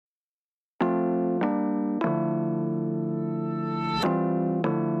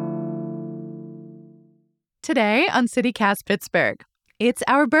Today on CityCast Pittsburgh, it's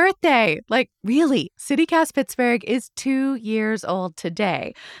our birthday. Like, really, CityCast Pittsburgh is 2 years old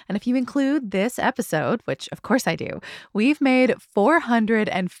today. And if you include this episode, which of course I do, we've made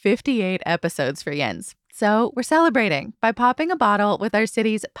 458 episodes for Yins. So we're celebrating by popping a bottle with our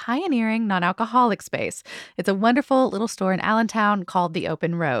city's pioneering non-alcoholic space. It's a wonderful little store in Allentown called The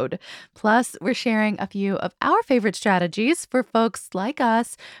Open Road. Plus, we're sharing a few of our favorite strategies for folks like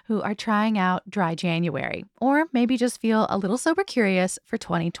us who are trying out dry January, or maybe just feel a little sober curious for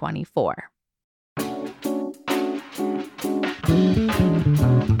 2024.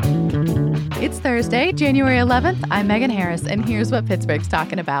 It's Thursday, January 11th. I'm Megan Harris, and here's what Pittsburgh's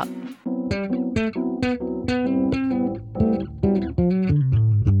talking about.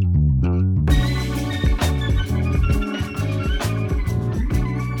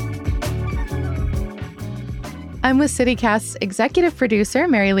 I'm with CityCast's executive producer,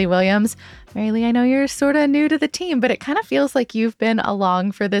 Mary Lee Williams. Mary Lee, I know you're sort of new to the team, but it kind of feels like you've been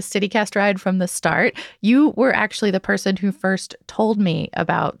along for this CityCast ride from the start. You were actually the person who first told me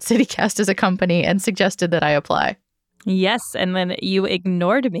about CityCast as a company and suggested that I apply. Yes, and then you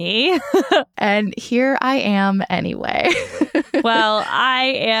ignored me. And here I am anyway. Well,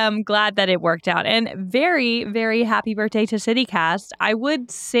 I am glad that it worked out. And very, very happy birthday to CityCast. I would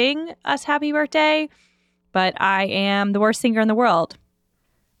sing us happy birthday, but I am the worst singer in the world.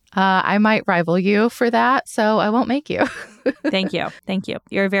 I might rival you for that, so I won't make you. Thank you. Thank you.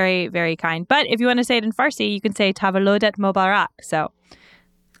 You're very, very kind. But if you want to say it in Farsi, you can say Tavalodet Mubarak. So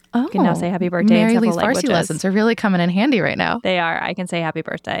you can now say happy birthday Mary in Lee's several Farsi languages. lessons are really coming in handy right now. They are. I can say happy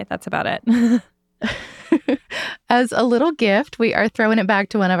birthday. That's about it. As a little gift, we are throwing it back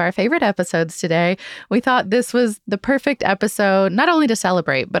to one of our favorite episodes today. We thought this was the perfect episode, not only to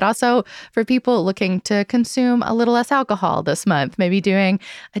celebrate, but also for people looking to consume a little less alcohol this month, maybe doing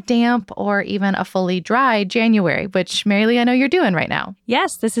a damp or even a fully dry January, which, Mary Lee, I know you're doing right now.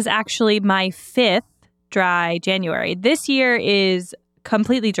 Yes, this is actually my 5th dry January. This year is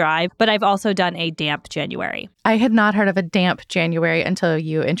completely dry, but I've also done a damp January. I had not heard of a damp January until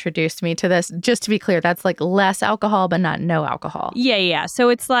you introduced me to this. Just to be clear, that's like less alcohol, but not no alcohol. Yeah. So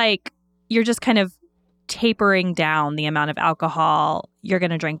it's like you're just kind of tapering down the amount of alcohol you're going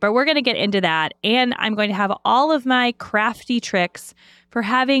to drink. But we're going to get into that. And I'm going to have all of my crafty tricks for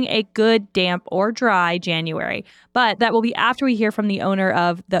having a good damp or dry January. But that will be after we hear from the owner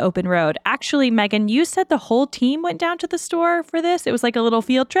of The Open Road. Actually, Megan, you said the whole team went down to the store for this. It was like a little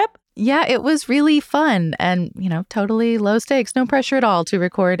field trip. Yeah, it was really fun and, totally low stakes, no pressure at all to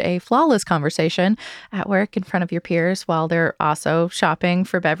record a flawless conversation at work in front of your peers while they're also shopping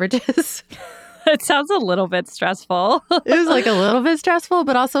for beverages. It sounds a little bit stressful. It was like a little bit stressful,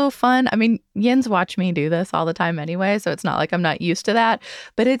 but also fun. I mean, Yins watch me do this all the time anyway, so it's not like I'm not used to that,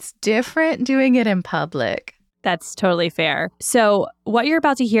 but it's different doing it in public. That's totally fair. So what you're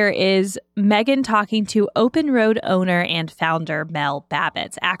about to hear is Megan talking to Open Road owner and founder Mel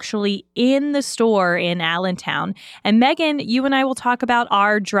Babbitt's actually in the store in Allentown. And Megan, you and I will talk about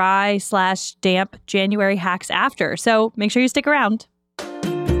our dry/damp January hacks after. So make sure you stick around.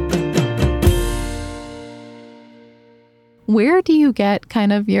 Where do you get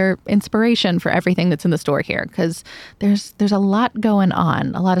kind of your inspiration for everything that's in the store here? Because there's a lot going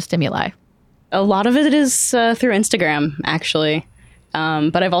on, a lot of stimuli. A lot of it is through Instagram, actually.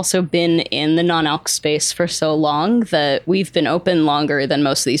 But I've also been in the non-alc space for so long that we've been open longer than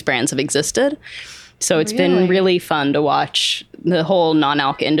most of these brands have existed. So it's been really fun to watch the whole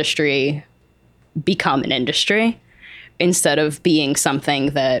non-alc industry become an industry, instead of being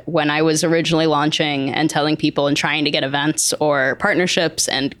something that when I was originally launching and telling people and trying to get events or partnerships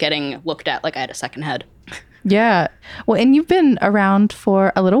and getting looked at like I had a second head. Yeah. Well, and you've been around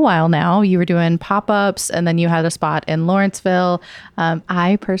for a little while now. You were doing pop-ups and then you had a spot in Lawrenceville.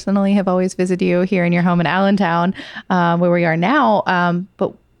 I personally have always visited you here in your home in Allentown, where we are now.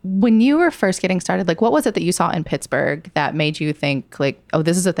 But when you were first getting started, like what was it that you saw in Pittsburgh that made you think like, oh,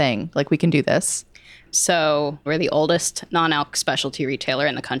 this is a thing, like we can do this? So we're the oldest non-alc specialty retailer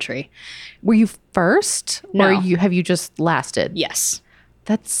in the country. Were you first? No. Or have you just lasted? Yes.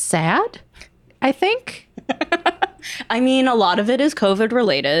 That's sad, I think. I mean, a lot of it is COVID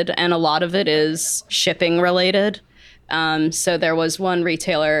related and a lot of it is shipping related. So there was one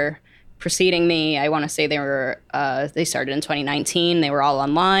retailer preceding me. I want to say they started in 2019. They were all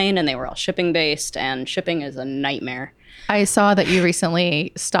online and they were all shipping based, and shipping is a nightmare. I saw that you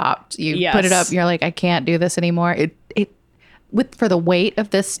recently stopped. You put it up. You're like, I can't do this anymore. For the weight of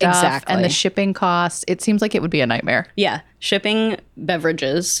this stuff and the shipping costs, it seems like it would be a nightmare. Yeah. Shipping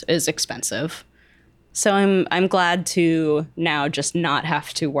beverages is expensive. So I'm glad to now just not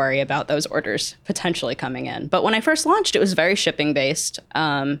have to worry about those orders potentially coming in. But when I first launched, it was very shipping based.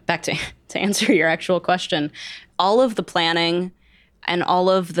 Back to answer your actual question, all of the planning and all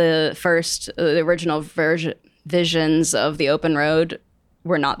of the original visions of the open road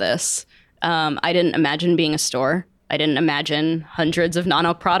were not this. I didn't imagine being a store. I didn't imagine hundreds of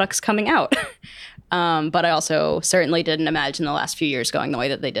non-alc products coming out. But I also certainly didn't imagine the last few years going the way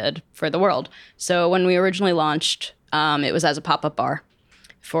that they did for the world. So when we originally launched, it was as a pop-up bar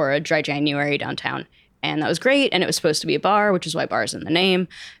for a dry January downtown. And that was great. And it was supposed to be a bar, which is why bar is in the name.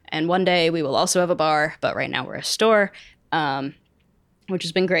 And one day we will also have a bar, but right now we're a store, which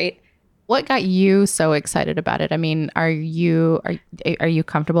has been great. What got you so excited about it? I mean, are you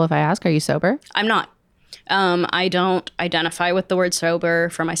comfortable if I ask? Are you sober? I'm not. I don't identify with the word sober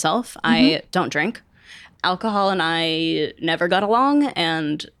for myself. I don't drink. Alcohol and I never got along,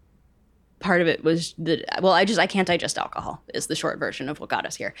 and part of it was I can't digest alcohol is the short version of what got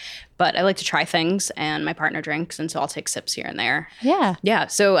us here. But I like to try things, and my partner drinks, and so I'll take sips here and there. Yeah. Yeah.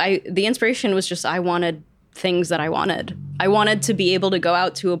 So the inspiration was just I wanted things that I wanted. I wanted to be able to go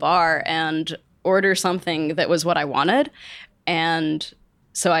out to a bar and order something that was what I wanted. And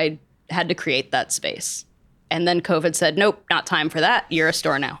so I had to create that space. And then COVID said, nope, not time for that. You're a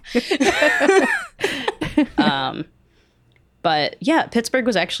store now. But yeah, Pittsburgh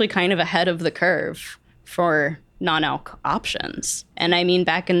was actually kind of ahead of the curve for non-alc options. And I mean,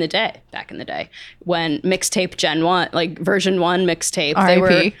 back in the day, when mixtape Gen 1, like version 1 mixtape, R.I.P., they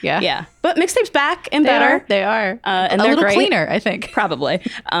were, yeah. But mixtape's back and better. They are. And a they're little great. cleaner, I think. Probably.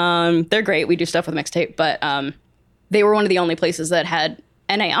 They're great. We do stuff with mixtape, but they were one of the only places that had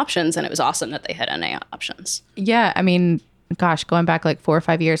NA options, and it was awesome that they had NA options. Yeah, I mean, gosh, going back like 4 or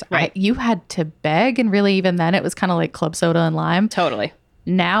 5 years, right. You had to beg, and really even then it was kind of like club soda and lime. Totally.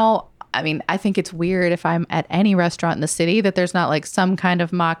 Now, I mean, I think it's weird if I'm at any restaurant in the city that there's not like some kind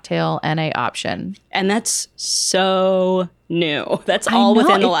of mocktail NA option. And that's so new. That's all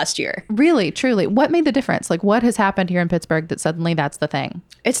within the last year. Really, truly. What made the difference? Like, what has happened here in Pittsburgh that suddenly that's the thing?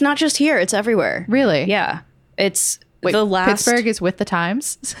 It's not just here. It's everywhere. Really? Yeah. It's Wait, the last... Pittsburgh is with the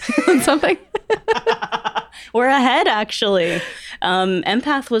times on something? We're ahead, actually.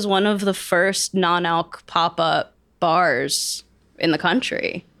 Empath was one of the first non-alc pop-up bars in the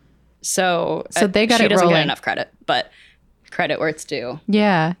country. So they got she it doesn't rolling. get enough credit, but credit where it's due.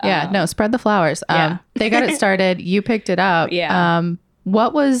 Yeah. No, spread the flowers. Yeah. They got it started. You picked it up. Yeah.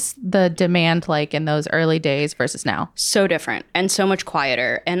 What was the demand like in those early days versus now? So different and so much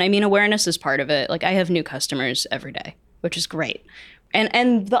quieter. And I mean, awareness is part of it. Like, I have new customers every day, which is great.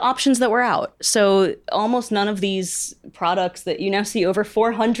 And the options that were out. So almost none of these products that you now see, over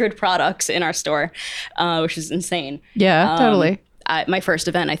 400 products in our store, which is insane. Yeah, totally. My first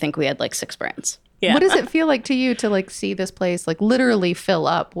event, I think we had like 6 brands. Yeah. What does it feel like to you to like see this place like literally fill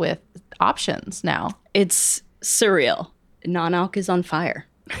up with options now? It's surreal. Non-alc is on fire.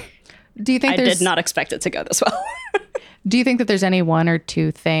 Do you think I did not expect it to go this well. Do you think that there's any one or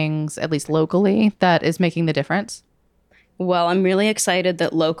two things, at least locally, that is making the difference? Well, I'm really excited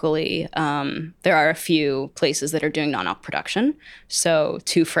that locally there are a few places that are doing non-alc production. So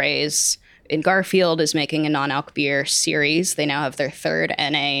Two Phrase in Garfield is making a non-alc beer series. They now have their 3rd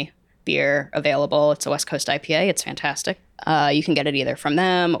NA beer available. It's a West Coast IPA. It's fantastic. You can get it either from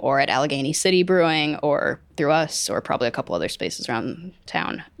them or at Allegheny City Brewing or through us or probably a couple other spaces around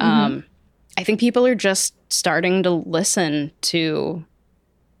town. I think people are just starting to listen to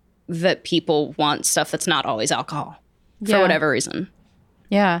that people want stuff that's not always alcohol for whatever reason.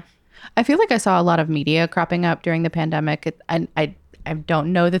 Yeah. I feel like I saw a lot of media cropping up during the pandemic. I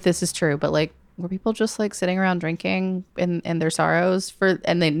don't know that this is true, but like, were people just like sitting around drinking in their sorrows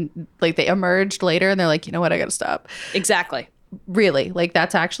and then like they emerged later and they're like, you know what, I gotta stop. Exactly. Really? Like,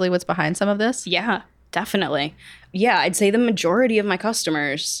 that's actually what's behind some of this? Yeah, definitely. Yeah, I'd say the majority of my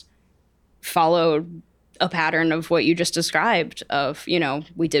customers followed a pattern of what you just described of, you know,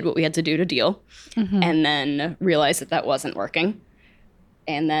 we did what we had to do to deal and then realized that wasn't working.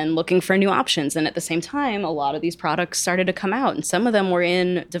 And then looking for new options. And at the same time, a lot of these products started to come out. And some of them were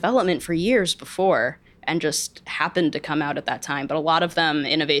in development for years before and just happened to come out at that time. But a lot of them,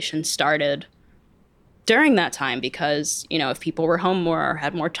 innovation started during that time because, you know, if people were home more or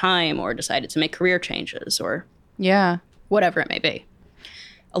had more time or decided to make career changes or whatever it may be.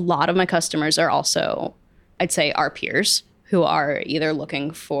 A lot of my customers are also, I'd say, our peers who are either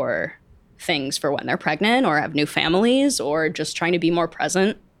looking for things for when they're pregnant or have new families or just trying to be more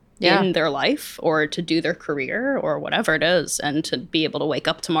present in their life or to do their career or whatever it is and to be able to wake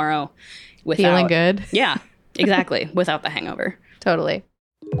up tomorrow without feeling good. Yeah, exactly. Without the hangover. Totally.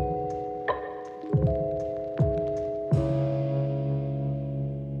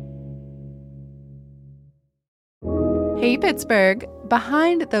 Hey, Pittsburgh.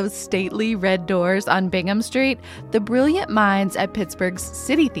 Behind those stately red doors on Bingham Street, the brilliant minds at Pittsburgh's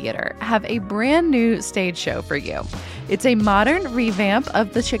City Theater have a brand new stage show for you. It's a modern revamp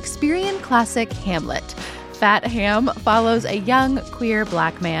of the Shakespearean classic Hamlet. Fat Ham follows a young queer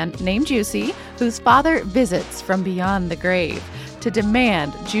black man named Juicy, whose father visits from beyond the grave to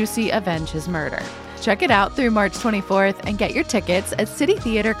demand Juicy avenge his murder. Check it out through March 24th and get your tickets at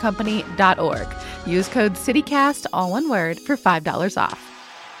citytheatercompany.org. Use code CityCast, all one word, for $5 off.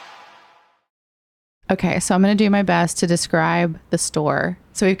 Okay, so I'm going to do my best to describe the store.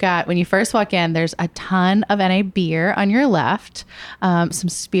 So we've got, when you first walk in, there's a ton of NA beer on your left, some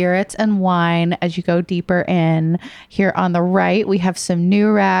spirits and wine as you go deeper in. Here on the right, we have some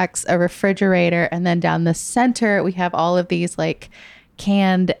new racks, a refrigerator, and then down the center, we have all of these like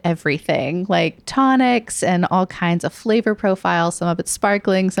canned everything, like tonics and all kinds of flavor profiles. Some of it's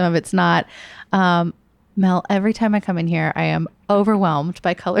sparkling, some of it's not. Mel, every time I come in here, I am overwhelmed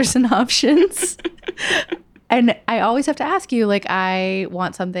by colors and options. And I always have to ask you, like, I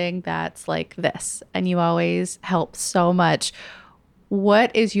want something that's like this. And you always help so much.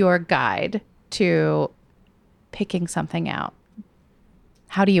 What is your guide to picking something out?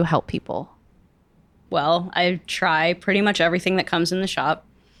 How do you help people? Well, I try pretty much everything that comes in the shop.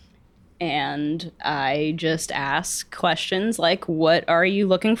 And I just ask questions like, what are you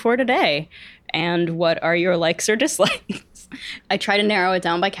looking for today? And what are your likes or dislikes? I try to narrow it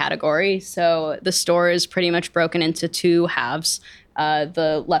down by category. So the store is pretty much broken into two halves.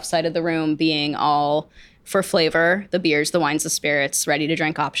 The left side of the room being all for flavor, the beers, the wines, the spirits, ready to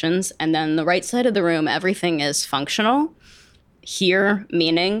drink options. And then the right side of the room, everything is functional. Here,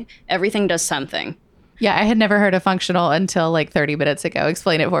 meaning everything does something. Yeah, I had never heard of functional until like 30 minutes ago.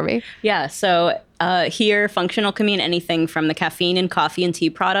 Explain it for me. Yeah, so here, functional can mean anything from the caffeine in coffee and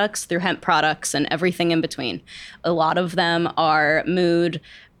tea products through hemp products and everything in between. A lot of them are mood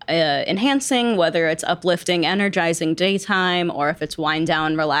enhancing, whether it's uplifting, energizing daytime, or if it's wind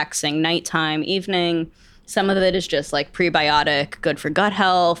down, relaxing nighttime, evening. Some of it is just like prebiotic, good for gut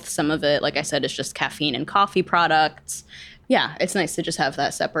health. Some of it, like I said, is just caffeine and coffee products. Yeah, it's nice to just have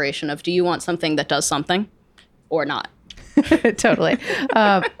that separation of, do you want something that does something or not? Totally.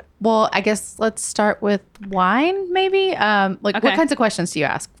 Well, I guess let's start with wine, maybe. What kinds of questions do you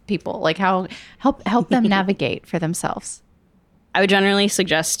ask people? Like how help them navigate for themselves? I would generally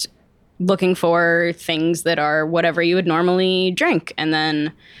suggest looking for things that are whatever you would normally drink. And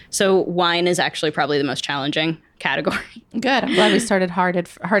then, so wine is actually probably the most challenging category. Good. I'm glad we started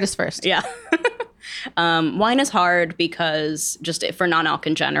hardest first. Yeah. Wine is hard because just for non-alc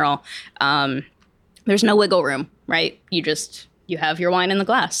in general, there's no wiggle room, right? You have your wine in the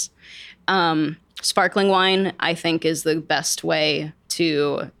glass. Sparkling wine, I think, is the best way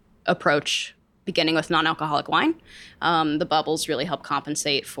to approach beginning with non-alcoholic wine. The bubbles really help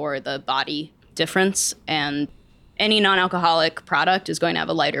compensate for the body difference, and any non-alcoholic product is going to have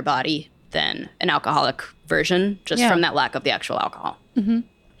a lighter body than an alcoholic version, just from that lack of the actual alcohol. Mm-hmm.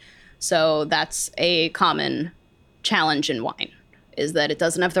 So that's a common challenge in wine, is that it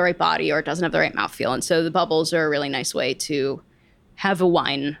doesn't have the right body or it doesn't have the right mouthfeel. And so the bubbles are a really nice way to have a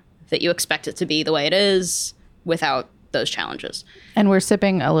wine that you expect it to be the way it is without those challenges. And we're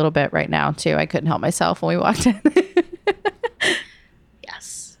sipping a little bit right now, too. I couldn't help myself when we walked in.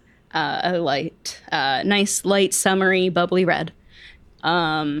 Yes. A nice, light, summery, bubbly red.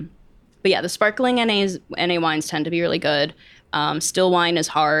 But yeah, the sparkling NA wines tend to be really good. Still wine is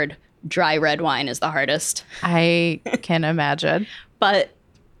hard. Dry red wine is the hardest. I can imagine. But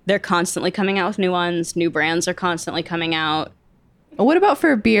they're constantly coming out with new ones. New brands are constantly coming out. What about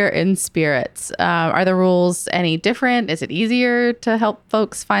for beer and spirits? Are the rules any different? Is it easier to help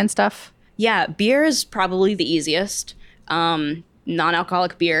folks find stuff? Yeah, beer is probably the easiest.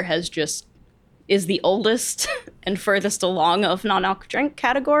 Non-alcoholic beer is the oldest and furthest along of non-alc drink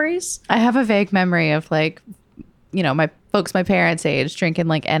categories. I have a vague memory of my parents' age drinking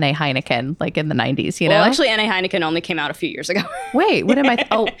like NA Heineken like in the 90s, Well, actually, NA Heineken only came out a few years ago. Wait, what am I?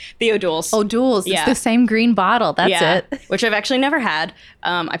 The O'Doul's. O'Doul's. Yeah. It's the same green bottle. That's it. Which I've actually never had.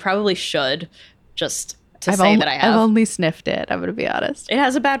 I probably should just to say that I have. I've only sniffed it, I'm going to be honest. It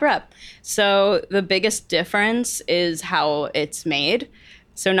has a bad rep. So the biggest difference is how it's made.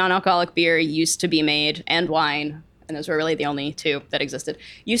 So non-alcoholic beer used to be made, and wine, and those were really the only two that existed,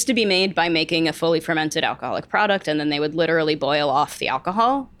 used to be made by making a fully fermented alcoholic product, and then they would literally boil off the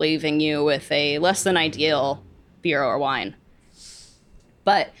alcohol, leaving you with a less than ideal beer or wine.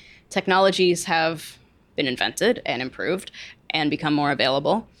 But technologies have been invented and improved and become more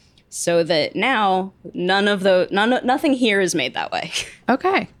available, so that now nothing here is made that way.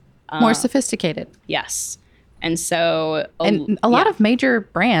 Okay. More sophisticated. Yes. And so and a lot of major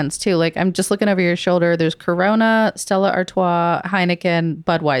brands too. Like I'm just looking over your shoulder. There's Corona, Stella Artois, Heineken,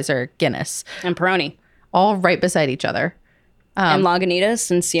 Budweiser, Guinness, and Peroni, all right beside each other. And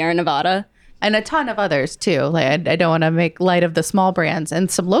Lagunitas and Sierra Nevada. And a ton of others too. Like I don't want to make light of the small brands and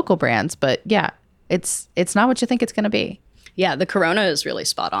some local brands, but yeah, it's not what you think it's going to be. Yeah, the Corona is really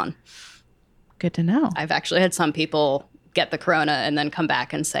spot on. Good to know. I've actually had some people get the Corona and then come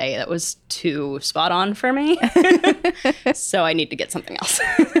back and say it was too spot on for me. So I need to get something else.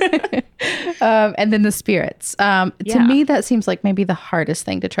 And then the spirits. To me, that seems like maybe the hardest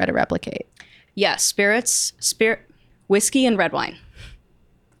thing to try to replicate. Yeah, whiskey and red wine.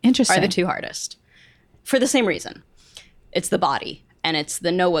 Interesting. Are the two hardest. For the same reason. It's the body and it's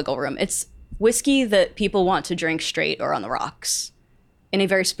the no wiggle room. It's whiskey that people want to drink straight or on the rocks in a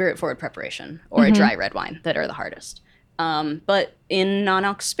very spirit-forward preparation, or a dry red wine that are the hardest. But in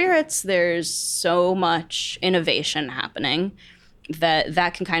non-alc spirits, there's so much innovation happening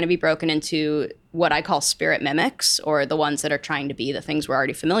that can kind of be broken into what I call spirit mimics, or the ones that are trying to be the things we're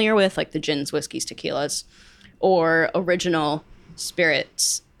already familiar with, like the gins, whiskeys, tequilas, or original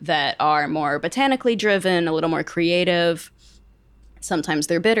spirits that are more botanically driven, a little more creative. Sometimes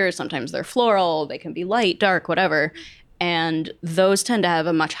they're bitter, sometimes they're floral, they can be light, dark, whatever. And those tend to have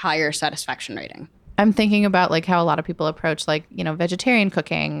a much higher satisfaction rating. I'm thinking about like how a lot of people approach like, vegetarian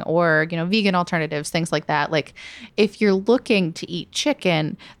cooking or, vegan alternatives, things like that. Like if you're looking to eat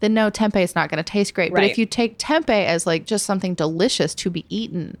chicken, then no, tempeh is not going to taste great. Right. But if you take tempeh as like just something delicious to be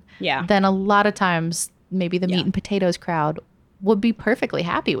eaten, Yeah. then a lot of times maybe the meat and potatoes crowd would be perfectly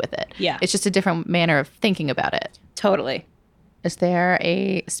happy with it. Yeah. It's just a different manner of thinking about it. Totally. Is there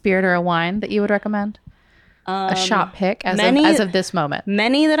a spirit or a wine that you would recommend? A shop pick as of this moment?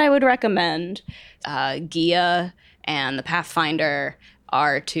 Many that I would recommend. Gia and the Pathfinder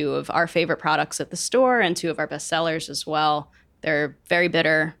are two of our favorite products at the store and two of our best sellers as well. They're very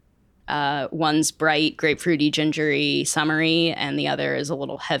bitter. One's bright, grapefruity, gingery, summery, and the other is a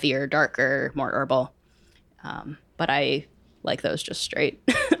little heavier, darker, more herbal. But I like those just straight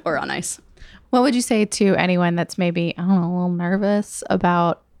or on ice. What would you say to anyone that's maybe, I don't know, a little nervous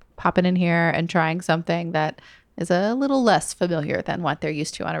about popping in here and trying something that is a little less familiar than what they're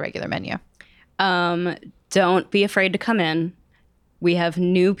used to on a regular menu? Don't be afraid to come in. We have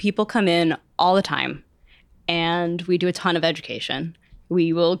new people come in all the time, and we do a ton of education.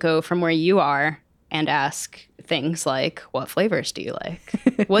 We will go from where you are and ask things like, what flavors do you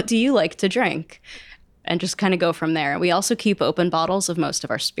like? What do you like to drink? And just kind of go from there. We also keep open bottles of most of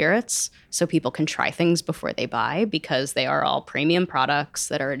our spirits so people can try things before they buy, because they are all premium products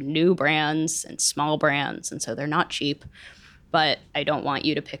that are new brands and small brands, and so they're not cheap. But I don't want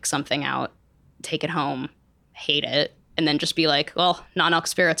you to pick something out, take it home, hate it, and then just be like, well, non-alc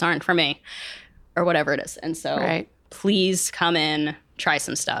spirits aren't for me, or whatever it is. And so Please come in, try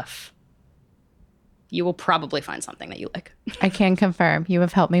some stuff. You will probably find something that you like. I can confirm. You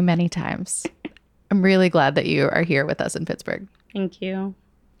have helped me many times. I'm really glad that you are here with us in Pittsburgh. Thank you.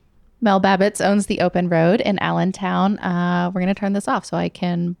 Mel Babbitts owns the Open Road in Allentown. We're going to turn this off so I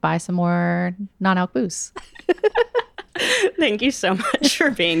can buy some more non-alc booze. Thank you so much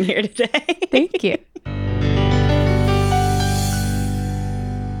for being here today. Thank you.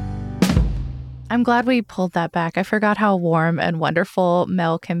 I'm glad we pulled that back. I forgot how warm and wonderful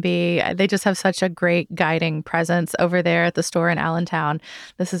Mel can be. They just have such a great guiding presence over there at the store in Allentown.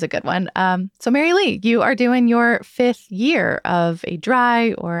 This is a good one. So Mary Lee, you are doing your 5th year of a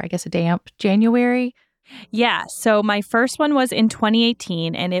dry, or I guess a damp, January. Yeah. So my first one was in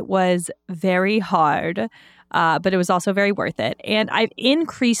 2018, and it was very hard. But it was also very worth it. And I've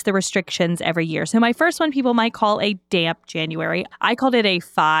increased the restrictions every year. So my first one people might call a damp January. I called it a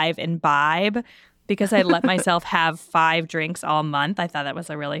 5 imbibe because I let myself have 5 drinks all month. I thought that was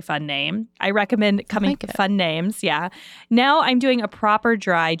a really fun name. I recommend coming up with fun names. Yeah. Now I'm doing a proper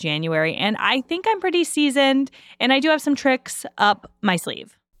dry January, and I think I'm pretty seasoned, and I do have some tricks up my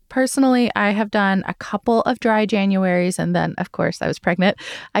sleeve. Personally, I have done a couple of dry Januaries, and then, of course, I was pregnant.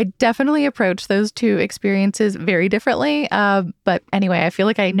 I definitely approached those two experiences very differently. But anyway, I feel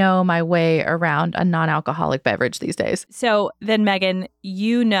like I know my way around a non-alcoholic beverage these days. So then, Megan,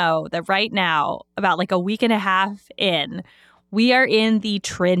 you know that right now, about like a week and a half in, we are in the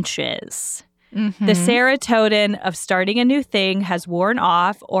trenches. Mm-hmm. The serotonin of starting a new thing has worn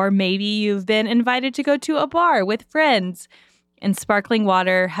off, or maybe you've been invited to go to a bar with friends, and sparkling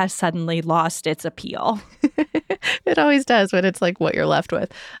water has suddenly lost its appeal. It always does when it's like what you're left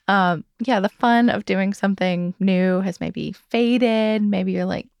with. The fun of doing something new has maybe faded. Maybe you're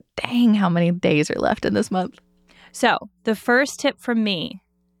like, dang, how many days are left in this month? So the first tip from me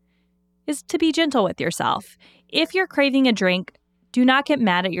is to be gentle with yourself. If you're craving a drink, do not get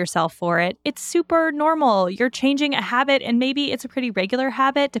mad at yourself for it. It's super normal. You're changing a habit, and maybe it's a pretty regular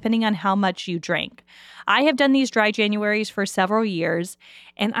habit depending on how much you drink. I have done these dry Januaries for several years,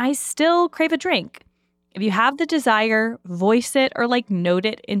 and I still crave a drink. If you have the desire, voice it or note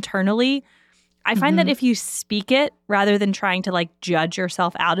it internally. I find that if you speak it rather than trying to judge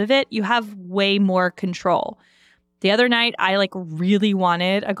yourself out of it, you have way more control. The other night, I really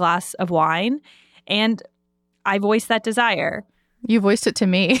wanted a glass of wine, and I voiced that desire. You voiced it to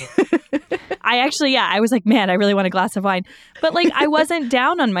me. I was like, man, I really want a glass of wine. But I wasn't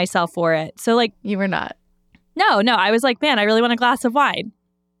down on myself for it. So You were not. No, I was like, man, I really want a glass of wine.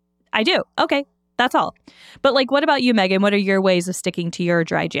 I do. Okay, that's all. But what about you, Megan? What are your ways of sticking to your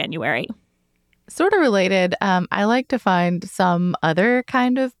dry January? Sort of related. I like to find some other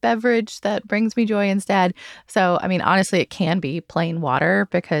kind of beverage that brings me joy instead. So, honestly, it can be plain water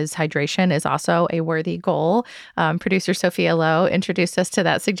because hydration is also a worthy goal. Producer Sophia Lowe introduced us to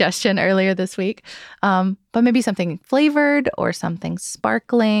that suggestion earlier this week. But maybe something flavored or something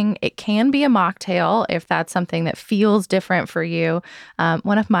sparkling. It can be a mocktail if that's something that feels different for you.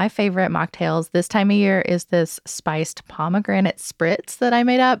 One of my favorite mocktails this time of year is this spiced pomegranate spritz that I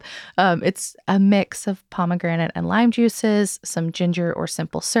made up. It's a mix of pomegranate and lime juices, some ginger or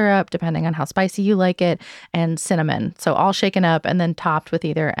simple syrup, depending on how spicy you like it, and cinnamon. So all shaken up and then topped with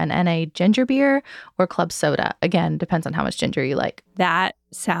either an NA ginger beer or club soda. Again, depends on how much ginger you like. That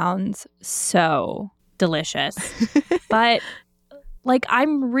sounds so delicious. But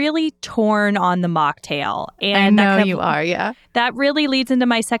I'm really torn on the mocktail. And I know you are, yeah. That really leads into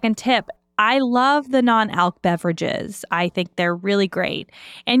my second tip. I love the non-alc beverages. I think they're really great.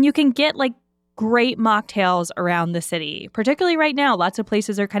 And you can get great mocktails around the city. Particularly right now, lots of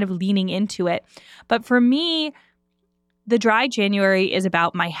places are kind of leaning into it. But for me, the dry January is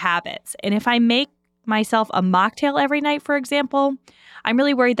about my habits. And if I make myself a mocktail every night, for example, I'm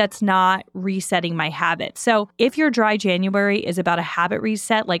really worried that's not resetting my habit. So if your dry January is about a habit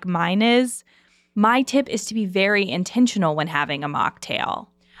reset like mine is, my tip is to be very intentional when having a mocktail.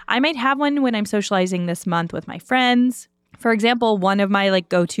 I might have one when I'm socializing this month with my friends. For example, one of my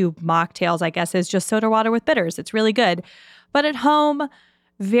go-to mocktails, I guess, is just soda water with bitters. It's really good. But at home,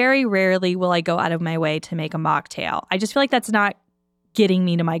 very rarely will I go out of my way to make a mocktail. I just feel like that's not getting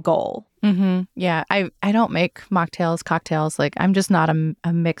me to my goal. Yeah, I don't make mocktails, cocktails. I'm just not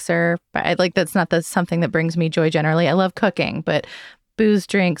a mixer. But that's not something that brings me joy generally. I love cooking, but booze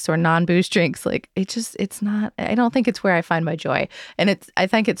drinks or non-booze drinks, it's not, I don't think it's where I find my joy. And I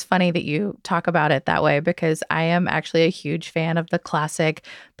think it's funny that you talk about it that way because I am actually a huge fan of the classic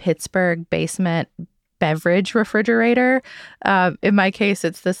Pittsburgh basement beverage refrigerator. In my case,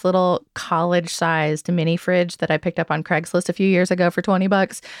 it's this little college-sized mini fridge that I picked up on Craigslist a few years ago for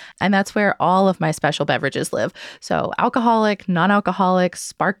 $20. And that's where all of my special beverages live. So alcoholic, non-alcoholic,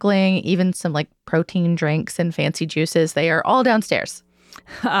 sparkling, even some protein drinks and fancy juices. They are all downstairs.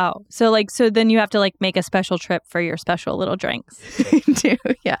 Oh, so then you have to make a special trip for your special little drinks. I do,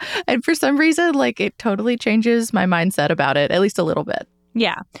 yeah. And for some reason, it totally changes my mindset about it, at least a little bit.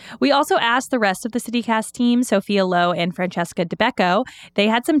 Yeah. We also asked the rest of the CityCast team, Sophia Lowe and Francesca DeBecco. They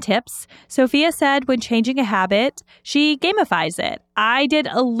had some tips. Sophia said when changing a habit, she gamifies it. I did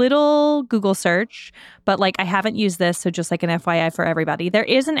a little Google search, but I haven't used this, so just an FYI for everybody. There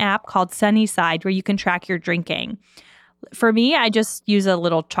is an app called Sunnyside where you can track your drinking. For me, I just use a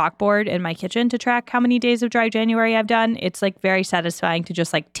little chalkboard in my kitchen to track how many days of dry January I've done. It's very satisfying to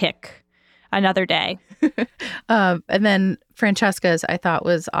just tick another day. And then Francesca's, I thought,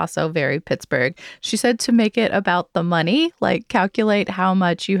 was also very Pittsburgh. She said to make it about the money, calculate how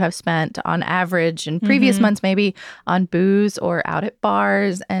much you have spent on average in previous months, maybe on booze or out at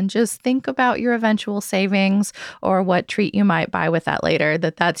bars, and just think about your eventual savings or what treat you might buy with that later.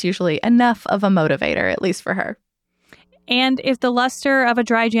 That's usually enough of a motivator, at least for her. And if the luster of a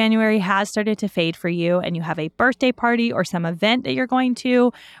dry January has started to fade for you and you have a birthday party or some event that you're going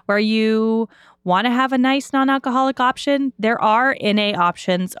to where you want to have a nice non-alcoholic option, there are NA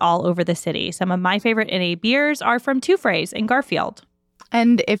options all over the city. Some of my favorite NA beers are from Two Phrase in Garfield.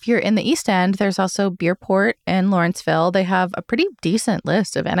 And if you're in the East End, there's also Beerport in Lawrenceville. They have a pretty decent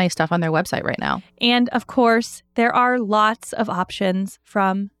list of NA stuff on their website right now. And of course, there are lots of options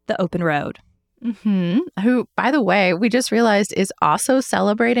from the Open Road. Who, by the way, we just realized is also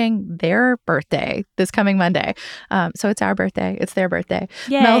celebrating their birthday this coming Monday. So it's our birthday. It's their birthday.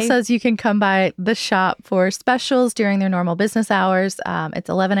 Yay. Mel says you can come by the shop for specials during their normal business hours. It's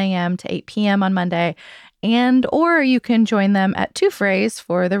 11 a.m. to 8 p.m. on Monday. or you can join them at Two Phrase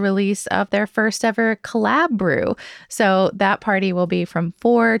for the release of their first ever collab brew. So that party will be from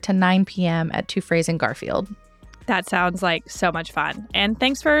 4 to 9 p.m. at Two Phrase in Garfield. That sounds like so much fun. And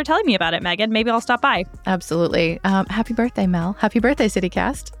thanks for telling me about it, Megan. Maybe I'll stop by. Absolutely. Happy birthday, Mel. Happy birthday,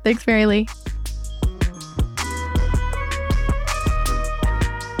 CityCast. Thanks, Mary Lee.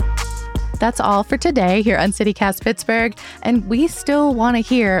 That's all for today here on CityCast Pittsburgh, and we still want to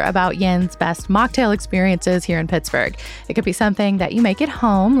hear about Yin's best mocktail experiences here in Pittsburgh. It could be something that you make at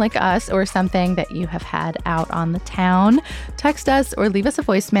home, like us, or something that you have had out on the town. Text us or leave us a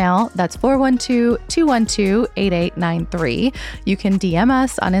voicemail. That's 412-212-8893. You can DM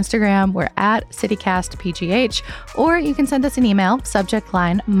us on Instagram. We're at CityCastPGH, or you can send us an email, subject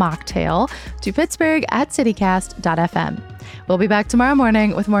line mocktail, to pittsburgh@citycast.fm. We'll be back tomorrow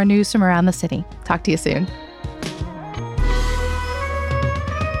morning with more news from around the city. Talk to you soon.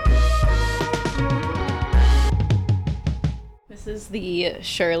 This is the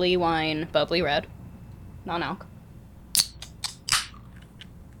Shirley Wine Bubbly Red, non-alc.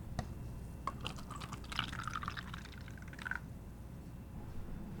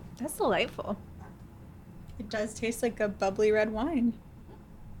 That's delightful. It does taste like a bubbly red wine.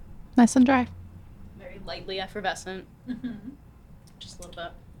 Nice and dry. Very lightly effervescent. Mm-hmm. Just a little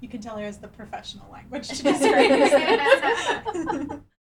bit. You can tell here's the professional language to describe it.